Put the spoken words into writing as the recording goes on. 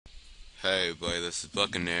Hey everybody, this is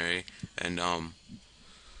Buccaneery, and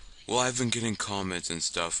well, I've been getting comments and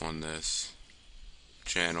stuff on this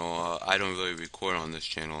channel. I don't really record on this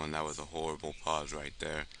channel, and that was a horrible pause right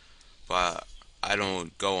there. But I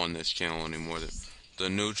don't go on this channel anymore. The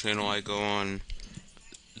new channel I go on,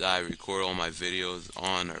 that I record all my videos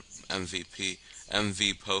on, are MVP,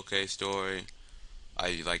 MVPokesStory.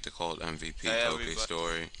 I like to call it MVP Hey Poke everybody.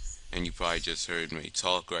 Story, and you probably just heard me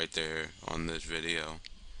talk right there on this video.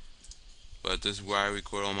 But this is where I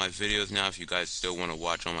record all my videos now. If you guys still want to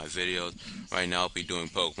watch all my videos, right now I'll be doing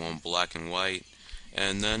Pokemon Black and White,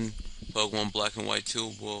 and then Pokemon Black and White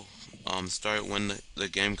 2 will start when the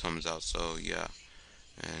game comes out. So yeah,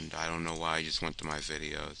 and I don't know why I just went to my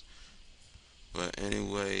videos, but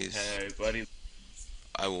anyways, Hey everybody.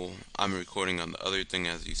 I'm recording on the other thing.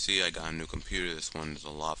 As you see, I got a new computer. This one is a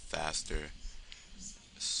lot faster.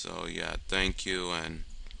 So yeah, thank you, and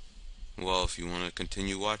well, if you want to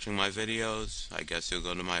continue watching my videos, I guess you'll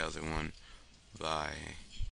go to my other one. Bye.